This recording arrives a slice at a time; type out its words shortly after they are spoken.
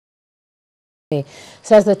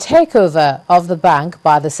says the takeover of the bank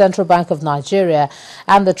by the Central Bank of Nigeria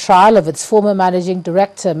and the trial of its former managing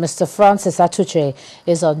director, Mr. Francis Atuche,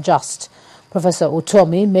 is unjust. Professor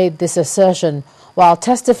Utomi made this assertion while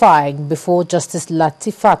testifying before Justice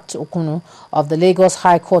Latifat Okunu of the Lagos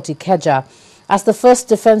High Court Ikeja as the first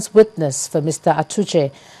defense witness for Mr.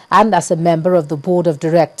 Atuche and as a member of the board of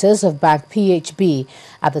directors of Bank PHB.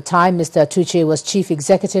 At the time, Mr. Atuche was chief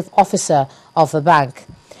executive officer of the bank.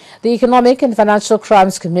 The Economic and Financial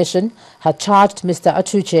Crimes Commission had charged Mr.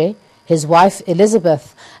 Atuche, his wife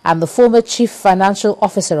Elizabeth, and the former chief financial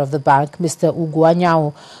officer of the bank, Mr.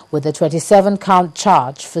 Ugwanyao, with a 27-count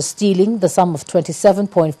charge for stealing the sum of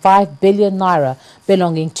 27.5 billion naira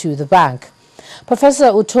belonging to the bank.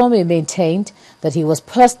 Professor Utomi maintained that he was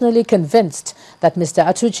personally convinced that Mr.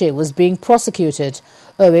 Atuche was being prosecuted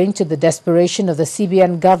owing to the desperation of the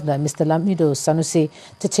CBN governor, Mr. Lamido Sanusi,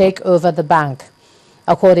 to take over the bank.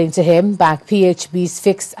 According to him, Bank PHB's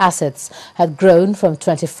fixed assets had grown from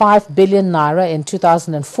 25 billion naira in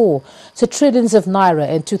 2004 to trillions of naira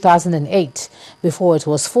in 2008, before it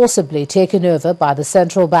was forcibly taken over by the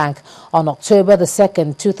central bank on October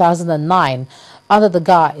 2, 2009, under the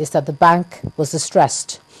guise that the bank was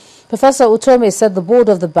distressed. Professor Utomi said the board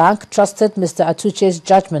of the bank trusted Mr. Atuche's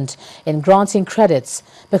judgment in granting credits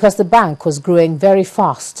because the bank was growing very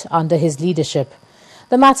fast under his leadership.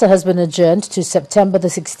 The matter has been adjourned to September the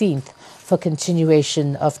 16th for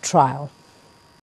continuation of trial.